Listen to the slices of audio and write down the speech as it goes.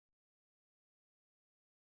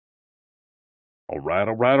All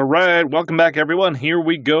right. Welcome back, everyone. Here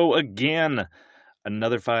we go again.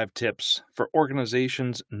 Another 5 tips for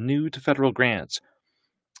organizations new to federal grants.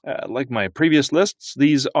 Like my previous lists,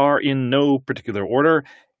 these are in no particular order,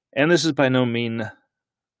 and this is by no means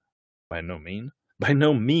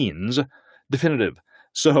definitive.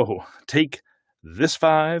 So take this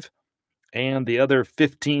 5 and the other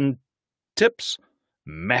 15 tips,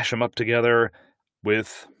 mash them up together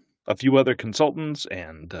with a few other consultants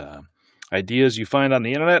and ideas you find on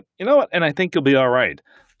the internet. You know what? And I think you'll be all right.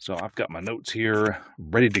 So I've got my notes here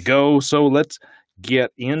ready to go. So let's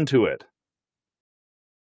get into it.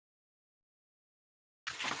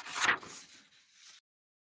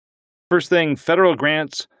 First thing, federal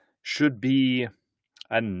grants should be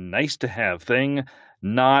a nice to have thing,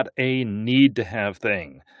 not a need to have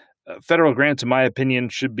thing. Federal grants, in my opinion,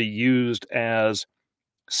 should be used as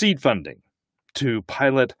seed funding to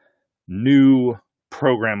pilot new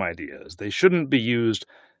program ideas. They shouldn't be used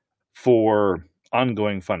for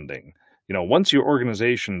ongoing funding. You know, once your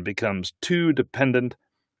organization becomes too dependent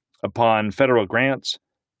upon federal grants,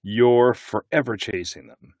 you're forever chasing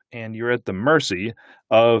them, and you're at the mercy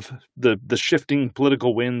of the shifting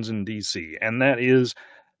political winds in DC, and that is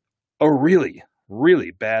a really,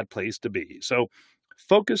 really bad place to be. So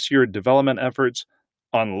focus your development efforts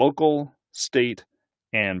on local, state,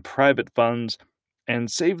 and private funds, and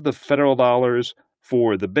save the federal dollars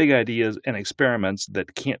for the big ideas and experiments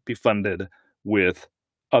that can't be funded with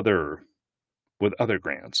other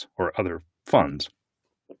grants or other funds.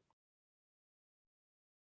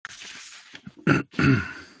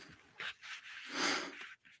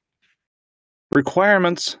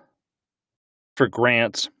 Requirements for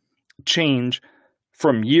grants change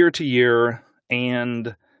from year to year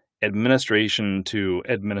and administration to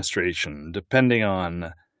administration, depending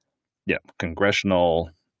on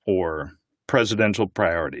congressional or presidential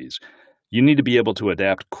priorities. You need to be able to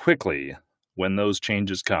adapt quickly when those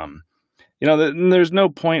changes come. You know, there's no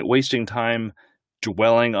point wasting time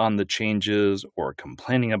dwelling on the changes or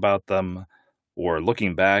complaining about them or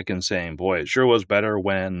looking back and saying, boy, it sure was better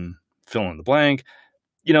when fill in the blank.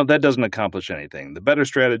 You know, that doesn't accomplish anything. The better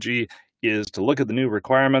strategy is to look at the new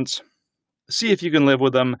requirements, see if you can live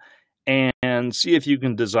with them, and see if you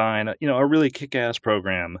can design, a really kick-ass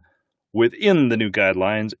program within the new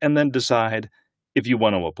guidelines, and then decide if you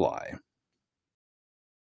want to apply.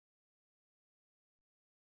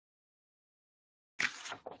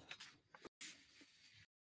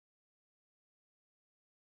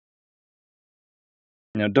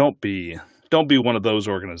 Now, don't be one of those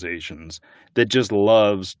organizations that just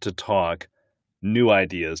loves to talk new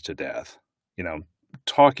ideas to death. You know,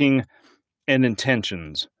 talking and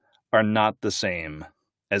intentions are not the same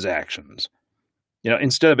as actions. You know,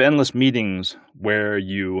 instead of endless meetings where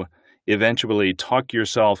you eventually talk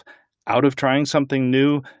yourself out of trying something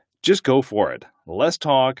new, just go for it. Less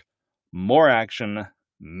talk, more action,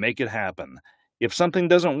 make it happen. If something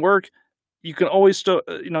doesn't work, you can always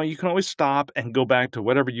stop and go back to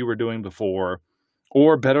whatever you were doing before,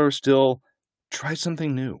 or better still, try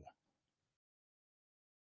something new.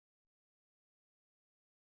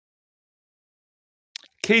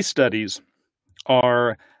 Case studies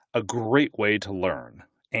are a great way to learn.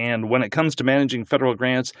 And when it comes to managing federal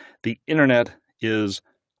grants, the internet is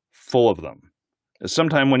full of them.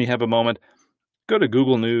 Sometime when you have a moment, go to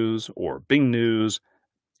Google News or Bing News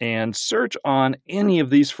and search on any of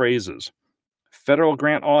these phrases: federal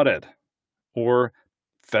grant audit, or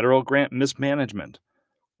federal grant mismanagement,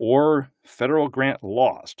 or federal grant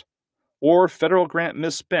lost, or federal grant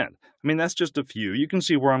misspent. I mean, that's just a few. You can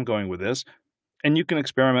see where I'm going with this. And you can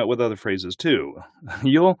experiment with other phrases too.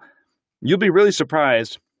 You'll be really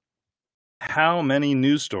surprised how many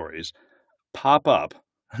news stories pop up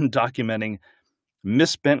documenting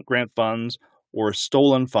misspent grant funds or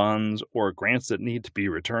stolen funds or grants that need to be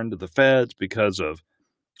returned to the feds because of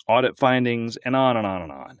audit findings, and on and on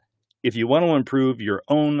and on. If you want to improve your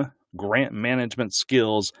own grant management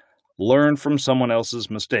skills, learn from someone else's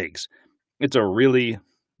mistakes. It's a really,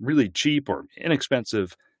 really cheap or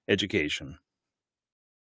inexpensive education.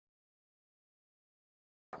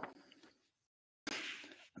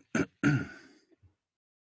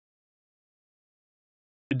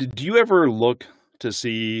 Do you ever look to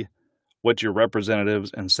see what your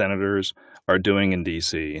representatives and senators are doing in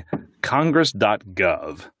DC?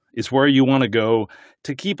 congress.gov is where you want to go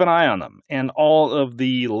to keep an eye on them and all of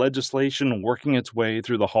the legislation working its way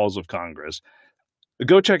through the halls of Congress.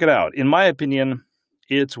 Go check it out. In my opinion,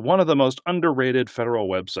 it's one of the most underrated federal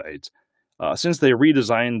websites. Since they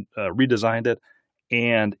redesigned it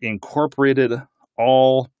and incorporated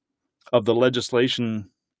all of the legislation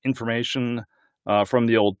information from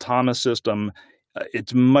the old Thomas system,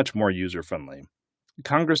 It's much more user-friendly.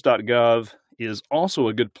 Congress.gov is also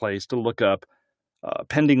a good place to look up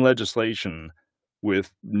pending legislation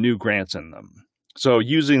with new grants in them. So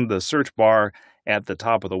using the search bar at the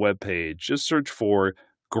top of the web page, just search for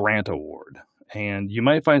grant award, and you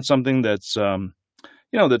might find something that's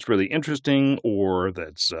that's really interesting, or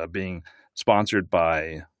that's being sponsored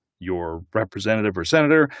by your representative or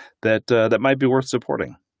senator that might be worth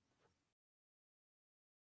supporting.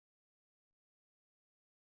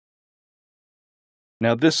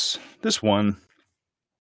 Now this one,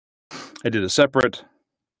 I did a separate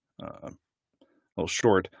little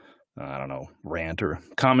short, I don't know, rant or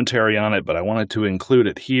commentary on it, but I wanted to include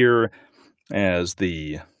it here as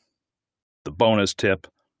the bonus tip.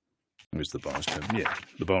 Here's the bonus tip. Yeah,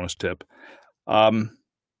 the bonus tip.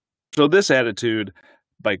 So this attitude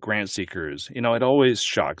by grant seekers, it always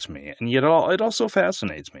shocks me, and yet it also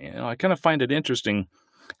fascinates me. I kind of find it interesting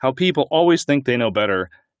how people always think they know better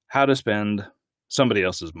how to spend somebody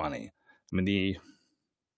else's money. I mean,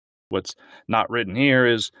 what's not written here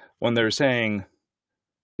is when they're saying,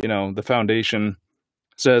 the foundation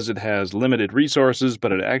says it has limited resources,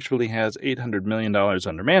 but it actually has $800 million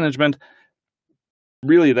under management.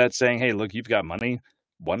 Really, that's saying, hey, look, you've got money.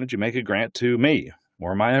 Why don't you make a grant to me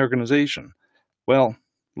or my organization? Well,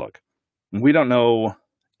 look, we don't know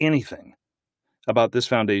anything about this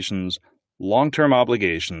foundation's long-term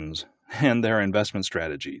obligations and their investment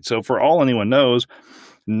strategy. So for all anyone knows,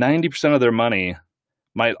 90% of their money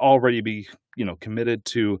might already be, committed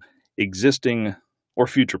to existing or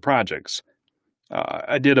future projects.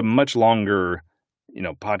 I did a much longer,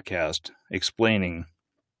 podcast explaining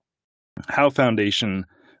how foundation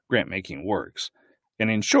grant making works.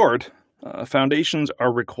 And in short, foundations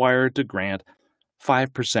are required to grant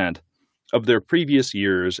 5% of their previous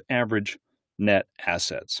year's average net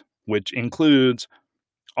assets, which includes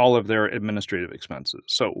all of their administrative expenses.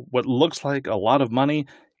 So what looks like a lot of money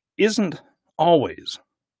isn't always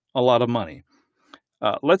a lot of money.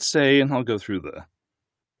 Let's say, and I'll go through the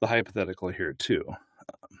hypothetical here too.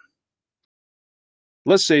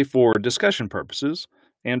 Let's say for discussion purposes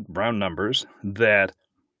and round numbers that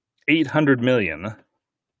 800 million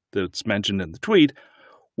that's mentioned in the tweet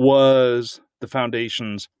was the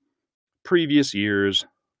foundation's previous year's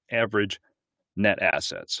average net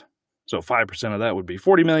assets. So 5% of that would be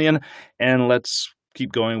 40 million. And let's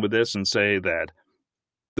keep going with this and say that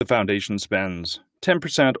the foundation spends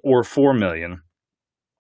 10% or 4 million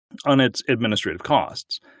on its administrative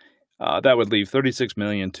costs. That would leave 36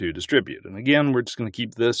 million to distribute. And again, we're just going to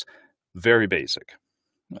keep this very basic.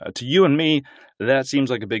 To you and me, that seems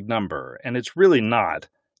like a big number, and it's really not.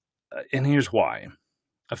 And here's why.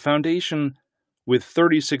 A foundation with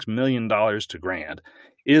 $36 million to grant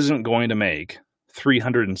isn't going to make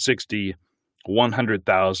 $360,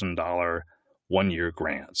 $100,000 one-year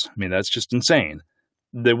grants. I mean, that's just insane.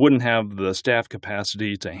 They wouldn't have the staff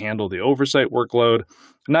capacity to handle the oversight workload,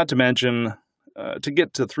 not to mention, to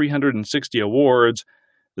get to 360 awards,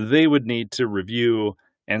 they would need to review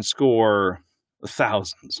and score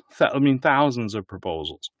thousands of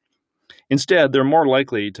proposals. Instead, they're more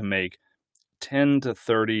likely to make 10 to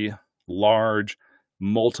 30 large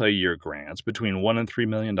multi-year grants between $1 and $3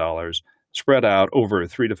 million spread out over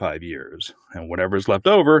 3 to 5 years. And whatever's left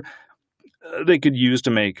over, they could use to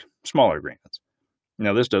make smaller grants.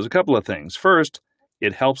 Now, this does a couple of things. First,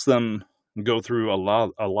 it helps them go through a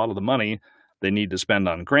lot of the money they need to spend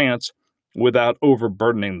on grants without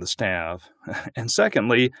overburdening the staff. And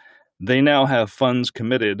secondly, they now have funds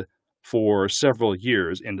committed for several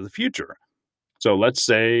years into the future. So let's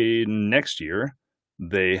say next year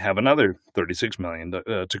they have another $36 million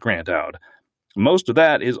to grant out. Most of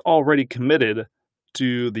that is already committed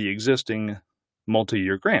to the existing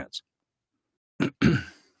multi-year grants.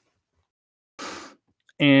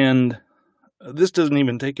 And this doesn't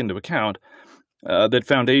even take into account that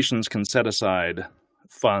foundations can set aside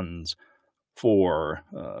funds for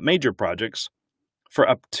major projects for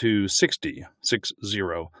up to 60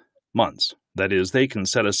 months. That is, they can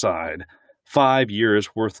set aside 5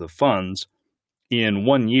 years worth of funds in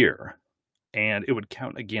 1 year, and it would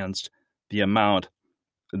count against the amount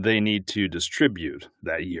they need to distribute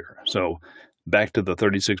that year. So back to the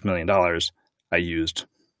 $36 million I used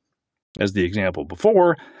as the example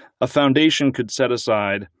before, a foundation could set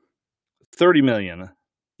aside $30 million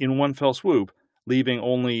in one fell swoop, leaving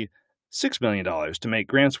only $6 million to make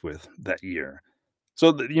grants with that year.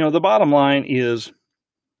 So, the bottom line is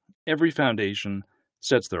every foundation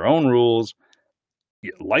sets their own rules.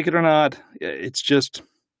 You like it or not, it's just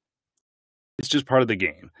part of the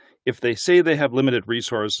game. If they say they have limited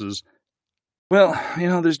resources, well,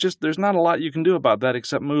 there's not a lot you can do about that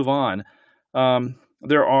except move on.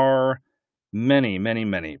 There are many, many,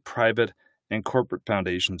 many private and corporate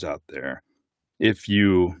foundations out there. If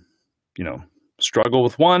you know, struggle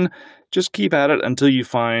with one, just keep at it until you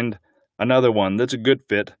find another one that's a good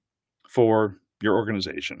fit for your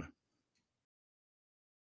organization.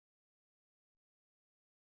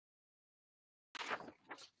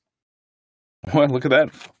 Well, look at that.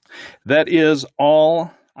 That is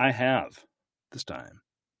all I have this time.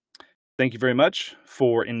 Thank you very much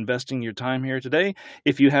for investing your time here today.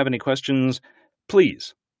 If you have any questions,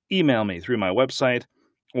 please email me through my website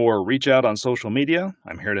or reach out on social media.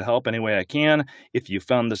 I'm here to help any way I can. If you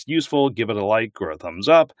found this useful, give it a like or a thumbs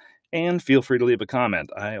up, and feel free to leave a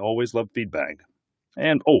comment. I always love feedback.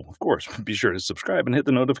 And oh, of course, be sure to subscribe and hit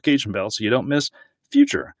the notification bell so you don't miss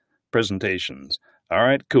future presentations. All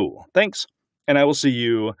right, cool. Thanks, and I will see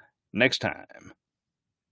you next time.